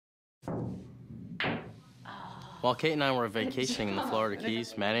While Kate and I were vacationing in the Florida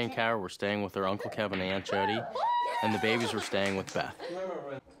Keys, Maddie and Kara were staying with their Uncle Kevin and Aunt Jody, and the babies were staying with Beth.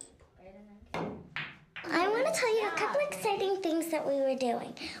 I want to tell you a couple exciting things that we were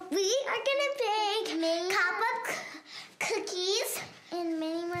doing. We are going to bake cup of cookies and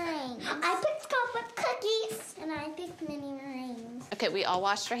mini meringues. I picked cup of cookies, and I picked mini meringues. Okay, we all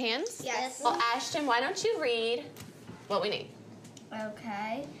washed our hands? Yes. Well, Ashton, why don't you read what we need?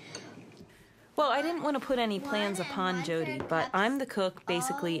 Okay. Well, I didn't want to put any plans upon Jody, but I'm the cook,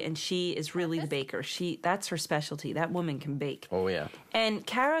 basically, and she is really the baker. That's her specialty. That woman can bake. Oh, yeah. And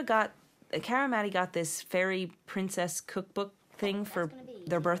Kara and Maddie got this fairy princess cookbook thing for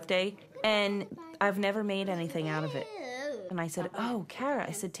their birthday, and I've never made anything out of it. And I said, oh, Kara,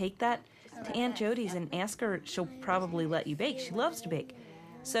 I said, take that to Aunt Jody's and ask her. She'll probably let you bake. She loves to bake.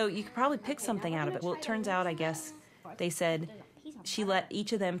 So you could probably pick something out of it. Well, it turns out, I guess, they said she let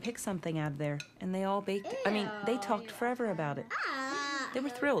each of them pick something out of there, and they all baked. I mean, they talked forever about it. They were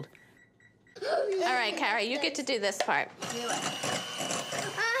thrilled. All right, Kara, you get to do this part. Do it.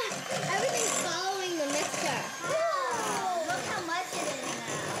 Everything's following the mixer. Oh, look how much it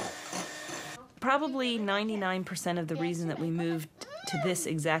is now. Probably 99% of the reason that we moved to this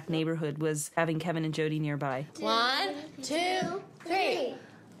exact neighborhood was having Kevin and Jody nearby. 1, 2, 3.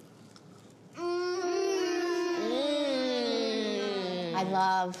 I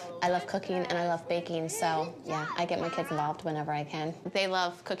love cooking and I love baking, so yeah, I get my kids involved whenever I can. They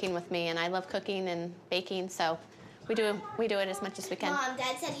love cooking with me and I love cooking and baking, so we do it as much as we can. Mom,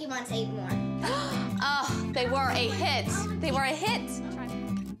 Dad said he wants 8 more. Oh, they were a hit. They were a hit.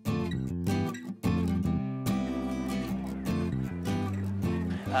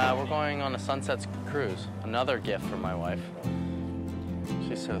 We're going on a Sunsets cruise. Another gift from my wife.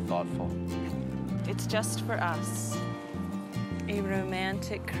 She's so thoughtful. It's just for us. A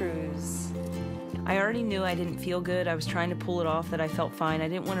romantic cruise. I already knew I didn't feel good. I was trying to pull it off, that I felt fine. I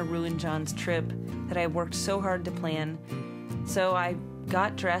didn't want to ruin John's trip that I worked so hard to plan. So I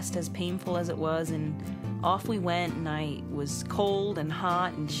got dressed, as painful as it was, and off we went, and I was cold and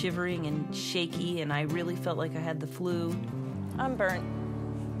hot and shivering and shaky, and I really felt like I had the flu. I'm burnt.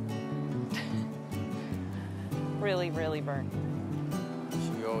 Really, really burnt.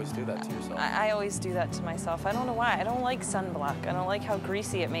 You always do that to yourself. I always do that to myself. I don't know why. I don't like sunblock. I don't like how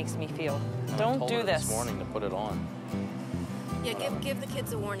greasy it makes me feel. Don't do this. This morning to put it on. Yeah, give the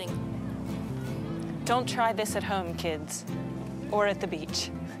kids a warning. Don't try this at home, kids, or at the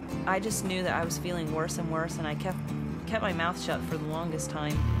beach. I just knew that I was feeling worse and worse, and I kept my mouth shut for the longest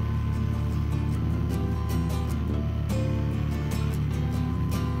time.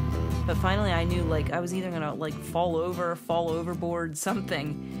 But finally I knew, like, I was either gonna, like, fall overboard,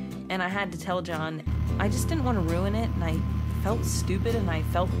 something. And I had to tell John, I just didn't want to ruin it, and I felt stupid and I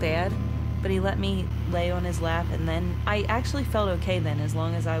felt bad. But he let me lay on his lap, and then I actually felt okay then, as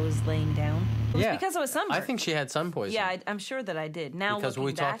long as I was laying down. It was because I was sunburned. I think she had sun poisoning. Yeah, I'm sure that I did. Now, because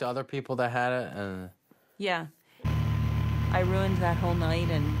we talked to other people that had it, and... Yeah. I ruined that whole night,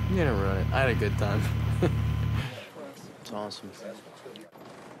 and... You didn't ruin it. I had a good time. It's awesome.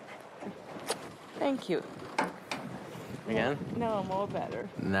 Thank you. Again? No, I'm all better.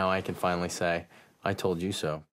 Now I can finally say, I told you so.